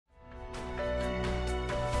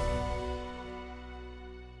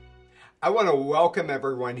I want to welcome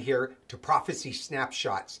everyone here to Prophecy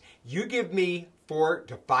Snapshots. You give me 4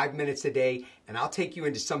 to 5 minutes a day, and I'll take you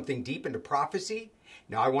into something deep into prophecy.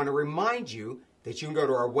 Now, I want to remind you that you can go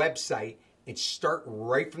to our website and start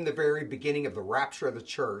right from the very beginning of the rapture of the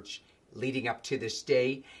church leading up to this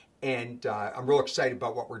day. And I'm real excited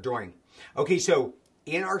about what we're doing. Okay, so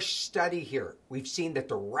in our study here, we've seen that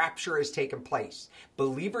the rapture has taken place.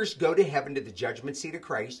 Believers go to heaven to the judgment seat of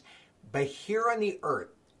Christ, but here on the earth,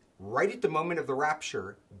 right at the moment of the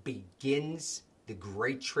rapture, begins the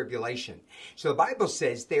Great Tribulation. So the Bible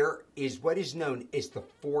says there is what is known as the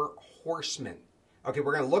 4 horsemen. Okay,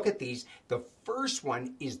 we're going to look at these. The first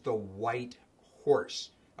one is the white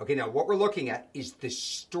horse. Okay, now what we're looking at is the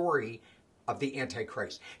story of the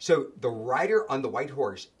Antichrist. So the rider on the white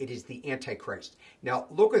horse, it is the Antichrist. Now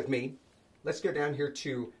look with me. Let's go down here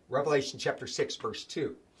to Revelation chapter 6, verse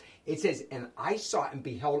 2. It says, "And I saw and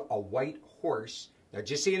beheld a white horse." Now,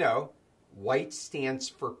 just so you know, white stands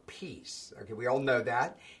for peace. Okay, we all know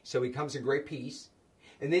that. So he comes in great peace.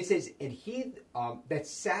 And then it says, and he that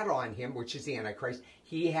sat on him, which is the Antichrist,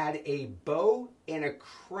 he had a bow and a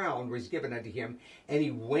crown was given unto him, and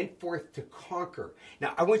he went forth to conquer.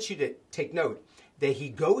 Now, I want you to take note that he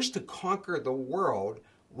goes to conquer the world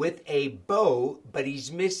with a bow, but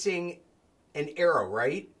he's missing an arrow,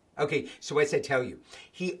 right? Okay, so what's that tell you?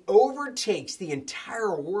 He overtakes the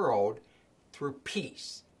entire world through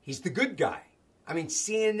peace. He's the good guy. I mean,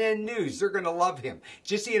 CNN News, they're going to love him.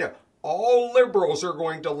 Just so you know, all liberals are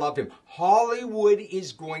going to love him. Hollywood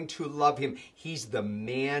is going to love him. He's the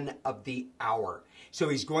man of the hour. So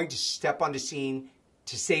he's going to step on the scene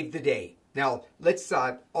to save the day. Now, let's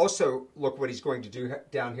also look what he's going to do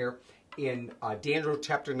down here in Daniel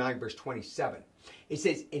chapter 9, verse 27. It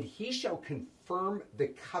says, "And he shall confirm the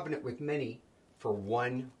covenant with many for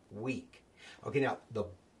 1 week." Okay, now, the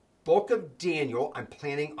book of Daniel, I'm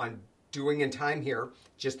planning on doing in time here,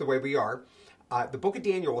 just the way we are. The book of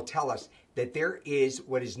Daniel will tell us that there is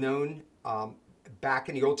what is known back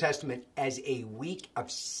in the Old Testament as a week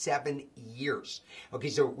of 7 years. Okay,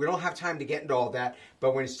 so we don't have time to get into all that,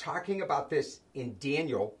 but when it's talking about this in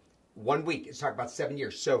Daniel, 1 week, it's talking about 7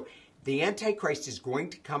 years. So the Antichrist is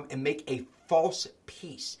going to come and make a false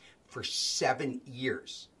peace for 7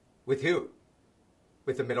 years. With who?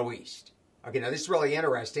 With the Middle East. Okay, now this is really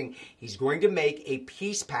interesting. He's going to make a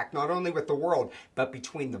peace pact, not only with the world, but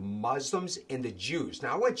between the Muslims and the Jews.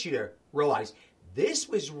 Now, I want you to realize this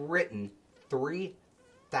was written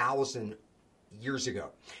 3,000 years ago.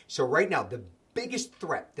 So right now, the biggest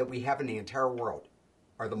threat that we have in the entire world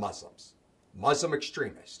are the Muslims. Muslim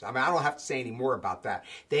extremists. I mean, I don't have to say any more about that.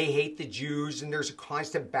 They hate the Jews, and there's a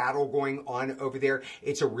constant battle going on over there.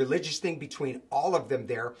 It's a religious thing between all of them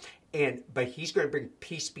there. But he's going to bring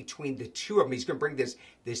peace between the two of them. He's going to bring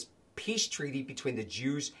this peace treaty between the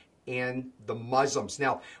Jews and the Muslims.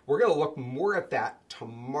 Now, we're going to look more at that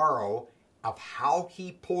tomorrow of how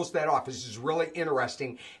he pulls that off. This is really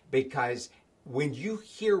interesting because when you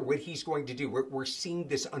hear what he's going to do, we're seeing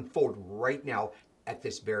this unfold right now at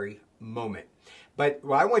this very moment. But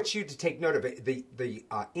what I want you to take note of it, the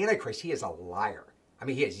Antichrist, he is a liar. I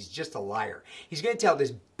mean, he is. He's just a liar. He's going to tell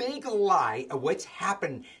this big lie of what's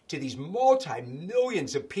happened to these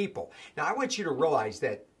multi-millions of people. Now, I want you to realize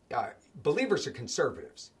that believers are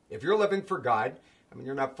conservatives. If you're living for God, I mean,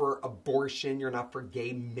 you're not for abortion, you're not for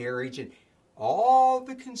gay marriage, and all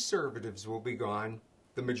the conservatives will be gone,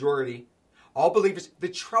 the majority. All believers, the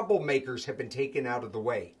troublemakers have been taken out of the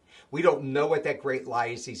way. We don't know what that great lie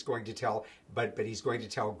is he's going to tell, but he's going to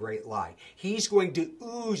tell a great lie. He's going to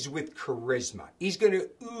ooze with charisma. He's going to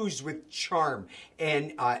ooze with charm.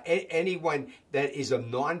 And anyone that is a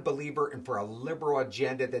non-believer and for a liberal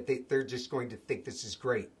agenda, that they're just going to think this is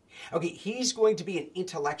great. Okay, he's going to be an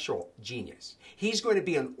intellectual genius. He's going to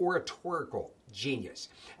be an oratorical genius.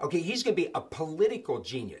 Okay, he's going to be a political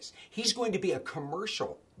genius. He's going to be a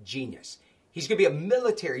commercial genius. He's going to be a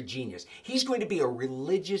military genius. He's going to be a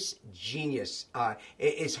religious genius.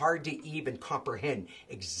 It's hard to even comprehend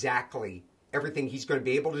exactly everything he's going to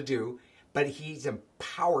be able to do, but he's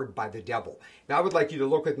empowered by the devil. Now, I would like you to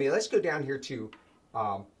look with me. Let's go down here to,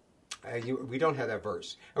 we don't have that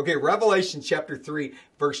verse. Okay, Revelation chapter 3,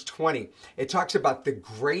 verse 20. It talks about the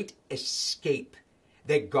great escape,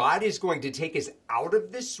 that God is going to take us out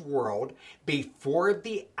of this world before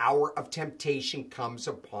the hour of temptation comes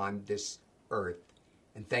upon this earth.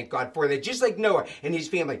 And thank God for that. Just like Noah and his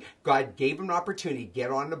family, God gave him an opportunity to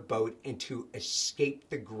get on a boat and to escape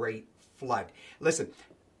the great flood. Listen,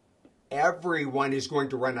 everyone is going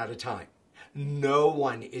to run out of time. No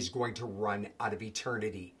one is going to run out of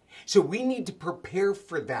eternity. So we need to prepare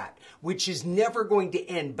for that, which is never going to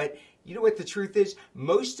end. But you know what the truth is?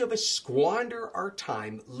 Most of us squander our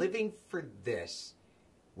time living for this,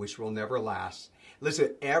 which will never last.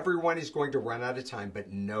 Listen, everyone is going to run out of time,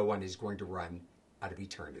 but no one is going to run out of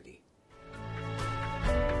eternity.